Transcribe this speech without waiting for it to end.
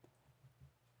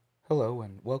Hello,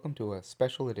 and welcome to a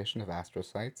special edition of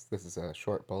Astrocytes. This is a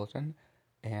short bulletin,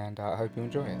 and I hope you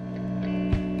enjoy it.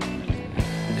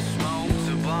 Smoked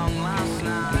a bong last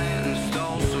night and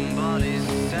stole somebody's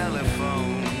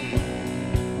telephone.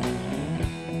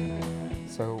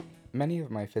 So, many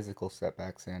of my physical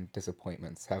setbacks and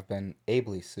disappointments have been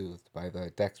ably soothed by the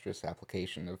dexterous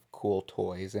application of cool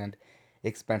toys and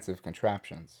expensive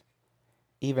contraptions.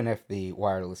 Even if the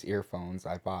wireless earphones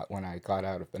I bought when I got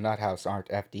out of the nut house aren't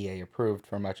FDA approved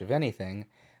for much of anything,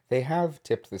 they have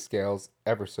tipped the scales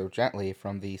ever so gently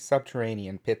from the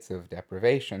subterranean pits of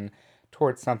deprivation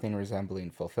towards something resembling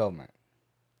fulfillment.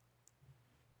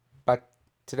 But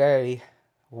today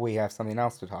we have something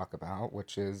else to talk about,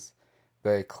 which is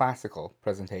the classical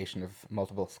presentation of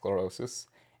multiple sclerosis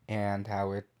and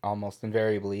how it almost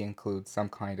invariably includes some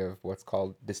kind of what's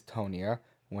called dystonia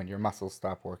when your muscles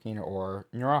stop working or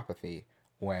neuropathy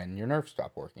when your nerves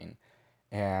stop working.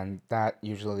 And that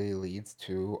usually leads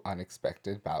to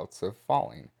unexpected bouts of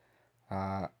falling.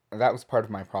 That was part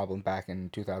of my problem back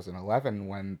in 2011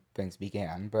 when things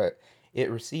began, but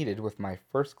it receded with my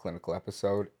first clinical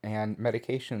episode, and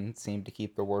medication seemed to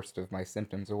keep the worst of my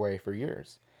symptoms away for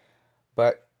years.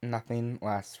 But nothing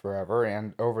lasts forever,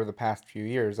 and over the past few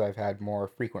years, I've had more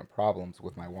frequent problems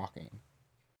with my walking.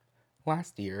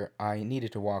 Last year, I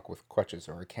needed to walk with crutches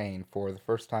or a cane for the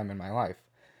first time in my life.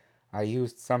 I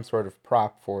used some sort of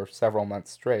prop for several months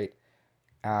straight.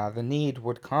 The need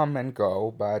would come and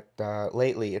go, but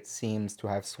lately it seems to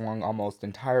have swung almost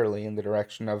entirely in the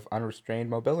direction of unrestrained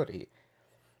mobility.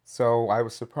 So I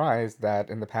was surprised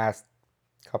that in the past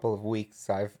couple of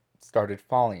weeks I've started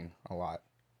falling a lot.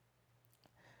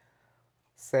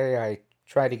 Say I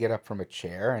try to get up from a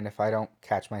chair, and if I don't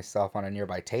catch myself on a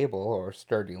nearby table or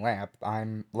sturdy lamp,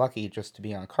 I'm lucky just to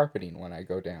be on carpeting when I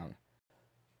go down.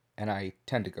 And I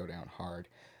tend to go down hard.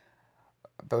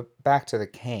 But back to the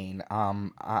cane,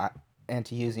 and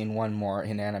to using one more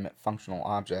inanimate functional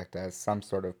object as some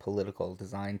sort of political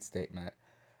design statement.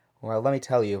 Well, let me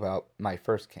tell you about my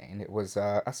first cane. It was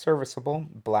a serviceable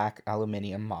black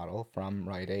aluminium model from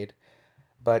Rite Aid,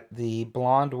 but the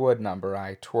blonde wood number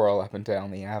I twirl up and down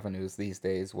the avenues these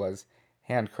days was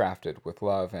handcrafted with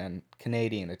love and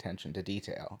Canadian attention to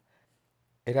detail.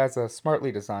 It has a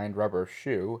smartly designed rubber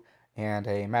shoe and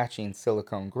a matching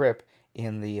silicone grip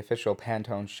in the official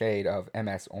Pantone shade of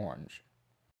MS Orange.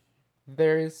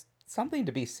 There is something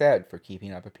to be said for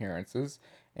keeping up appearances,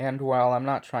 and while I'm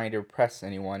not trying to impress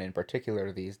anyone in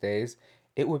particular these days,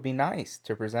 it would be nice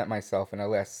to present myself in a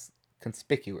less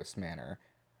conspicuous manner.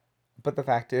 But the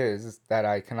fact is that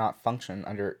I cannot function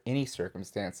under any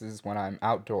circumstances when I'm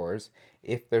outdoors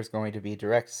if there's going to be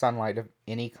direct sunlight of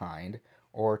any kind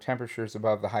or temperatures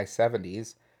above the high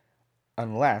 70s,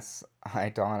 unless I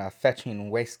don a fetching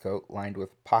waistcoat lined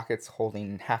with pockets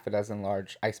holding half a dozen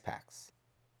large ice packs.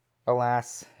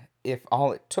 Alas, if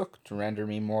all it took to render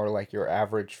me more like your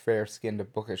average fair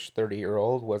skinned bookish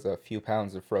 30-year-old was a few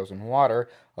pounds of frozen water,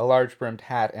 a large brimmed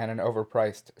hat, and an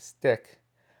overpriced stick,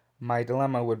 my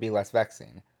dilemma would be less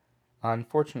vexing.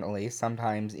 Unfortunately,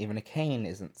 sometimes even a cane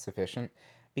isn't sufficient,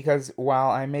 because while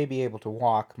I may be able to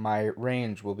walk, my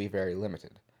range will be very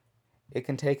limited. It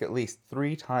can take at least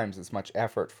 3 times as much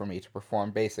effort for me to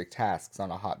perform basic tasks on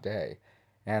a hot day,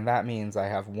 and that means I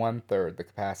have 1/3 the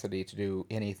capacity to do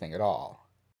anything at all.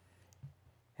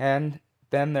 And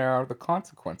then there are the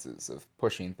consequences of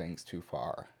pushing things too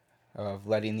far, of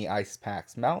letting the ice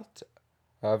packs melt,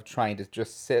 of trying to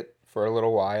just sit for a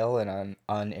little while in an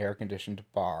unair conditioned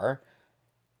bar,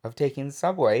 of taking the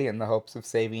subway in the hopes of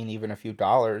saving even a few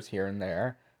dollars here and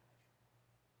there.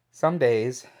 Some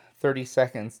days, 30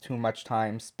 seconds too much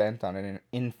time spent on an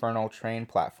infernal train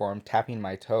platform tapping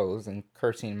my toes and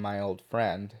cursing my old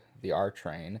friend, the R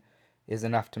train, is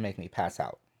enough to make me pass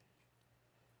out.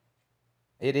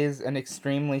 It is an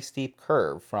extremely steep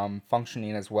curve from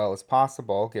functioning as well as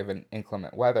possible given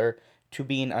inclement weather to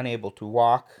being unable to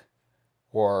walk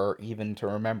or even to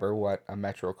remember what a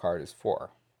Metro card is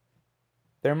for.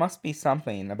 There must be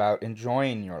something about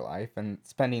enjoying your life and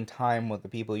spending time with the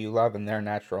people you love in their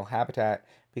natural habitat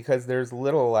because there's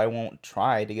little I won't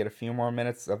try to get a few more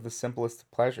minutes of the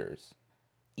simplest pleasures.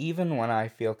 Even when I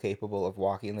feel capable of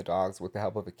walking the dogs with the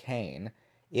help of a cane,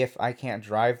 if I can't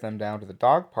drive them down to the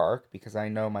dog park because I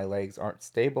know my legs aren't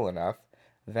stable enough,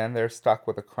 then they're stuck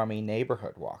with a crummy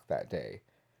neighborhood walk that day.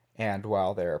 And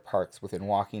while there are parks within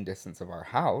walking distance of our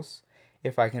house,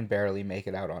 if I can barely make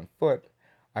it out on foot,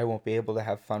 I won't be able to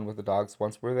have fun with the dogs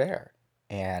once we're there.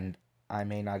 And I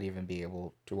may not even be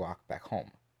able to walk back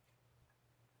home.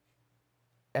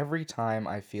 Every time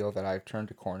I feel that I've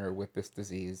turned a corner with this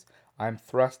disease, I'm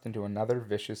thrust into another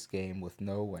vicious game with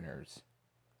no winners.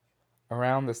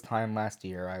 Around this time last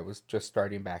year, I was just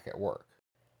starting back at work.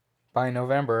 By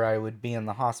November, I would be in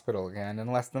the hospital again,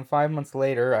 and less than 5 months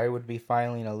later, I would be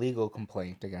filing a legal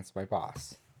complaint against my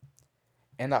boss.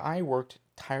 And I worked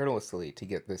tirelessly to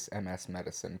get this MS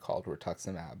medicine called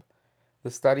rituximab.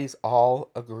 The studies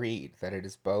all agreed that it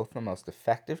is both the most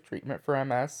effective treatment for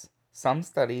MS. Some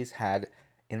studies had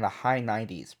in the high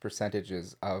 90s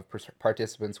percentages of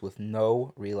participants with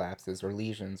no relapses or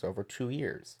lesions over 2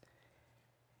 years,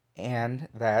 and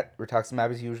that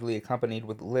rituximab is usually accompanied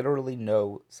with literally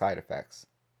no side effects.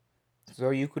 So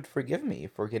you could forgive me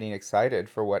for getting excited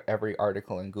for what every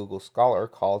article in Google Scholar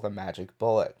call the magic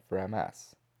bullet for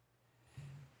MS.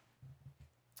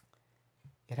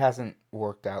 It hasn't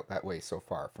worked out that way so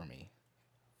far for me.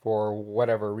 For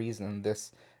whatever reason,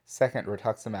 this second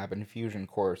rituximab infusion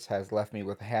course has left me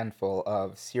with a handful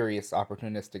of serious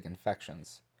opportunistic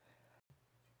infections.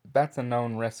 That's a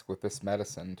known risk with this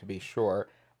medicine, to be sure,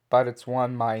 but it's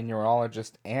one my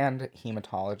neurologist and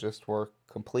hematologist were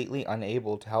completely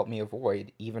unable to help me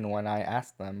avoid even when I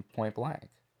asked them point blank.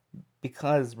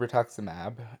 Because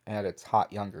rituximab and its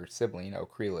hot younger sibling,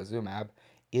 ocrelizumab,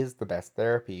 is the best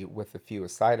therapy with the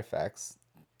fewest side effects,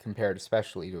 compared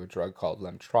especially to a drug called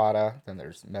Lemtrada, then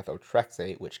there's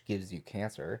methotrexate, which gives you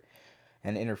cancer,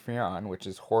 and interferon, which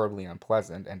is horribly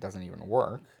unpleasant and doesn't even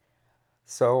work.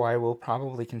 So I will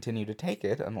probably continue to take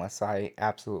it unless I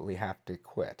absolutely have to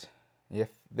quit. If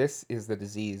this is the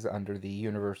disease under the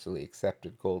universally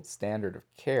accepted gold standard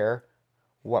of care,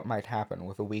 what might happen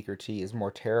with a weaker T is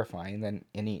more terrifying than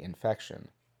any infection.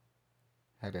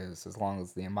 That is, as long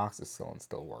as the amoxicillin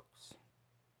still works.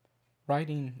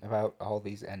 Writing about all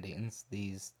these endings,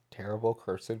 these terrible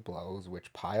cursed blows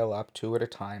which pile up two at a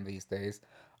time these days,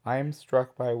 I am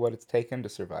struck by what it's taken to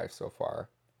survive so far.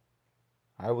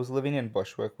 I was living in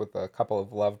Bushwick with a couple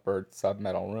of lovebird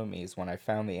submetal roomies when I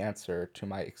found the answer to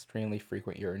my extremely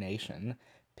frequent urination,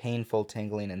 painful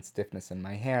tingling and stiffness in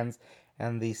my hands,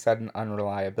 and the sudden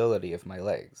unreliability of my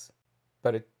legs.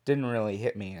 But it didn't really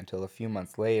hit me until a few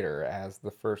months later, as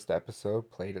the first episode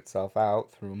played itself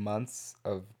out through months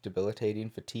of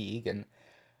debilitating fatigue and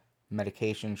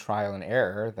medication trial and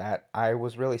error, that I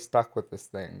was really stuck with this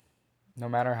thing. No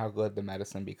matter how good the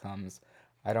medicine becomes,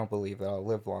 I don't believe that I'll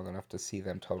live long enough to see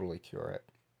them totally cure it.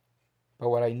 But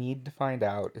what I need to find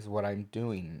out is what I'm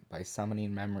doing by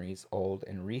summoning memories old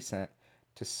and recent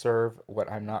to serve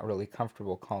what I'm not really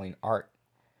comfortable calling art.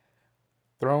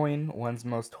 Throwing one's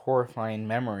most horrifying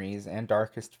memories and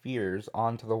darkest fears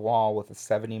onto the wall with a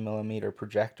 70mm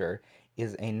projector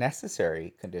is a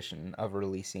necessary condition of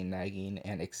releasing nagging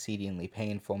and exceedingly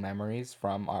painful memories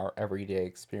from our everyday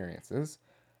experiences.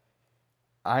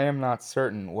 I am not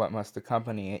certain what must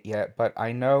accompany it yet, but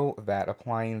I know that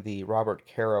applying the Robert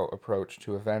Caro approach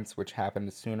to events which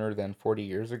happened sooner than 40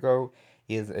 years ago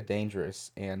is a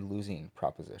dangerous and losing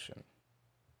proposition.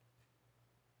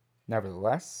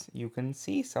 Nevertheless, you can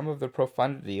see some of the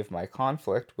profundity of my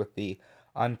conflict with the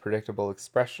unpredictable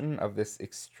expression of this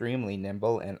extremely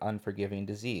nimble and unforgiving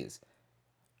disease.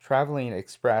 Traveling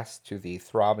express to the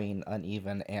throbbing,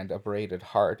 uneven, and abraded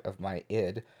heart of my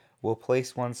id will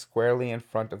place one squarely in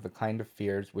front of the kind of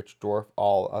fears which dwarf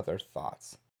all other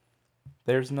thoughts.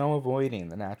 There's no avoiding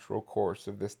the natural course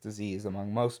of this disease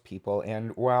among most people,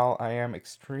 and while I am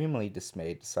extremely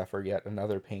dismayed to suffer yet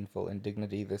another painful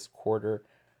indignity this quarter,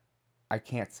 I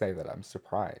can't say that I'm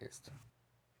surprised.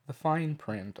 The fine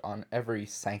print on every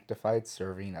sanctified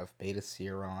serving of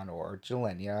beta-seron or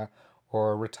Gilenya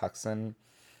or Rituxan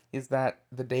is that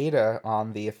the data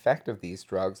on the effect of these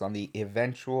drugs on the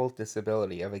eventual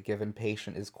disability of a given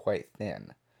patient is quite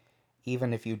thin.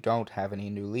 Even if you don't have any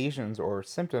new lesions or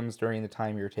symptoms during the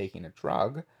time you're taking a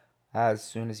drug, as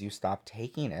soon as you stop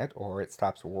taking it or it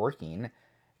stops working,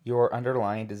 your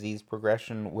underlying disease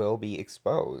progression will be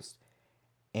exposed.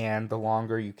 And the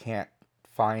longer you can't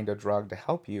find a drug to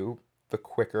help you, the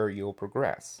quicker you'll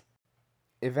progress.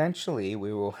 Eventually,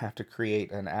 we will have to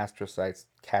create an Astrocytes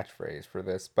catchphrase for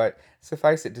this, but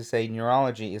suffice it to say,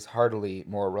 neurology is hardly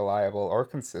more reliable or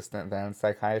consistent than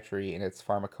psychiatry in its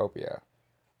pharmacopoeia.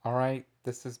 Alright,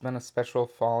 this has been a special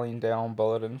Falling Down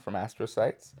Bulletin from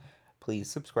Astrocytes. Please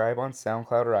subscribe on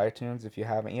SoundCloud or iTunes if you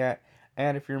haven't yet,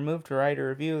 and if you're moved to write a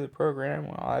review of the program,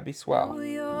 well, that'd be swell.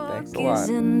 Thanks a lot. Is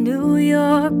in New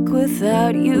York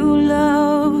without you,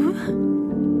 love.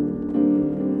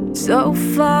 So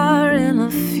far in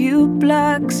a few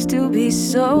blocks to be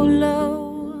so low.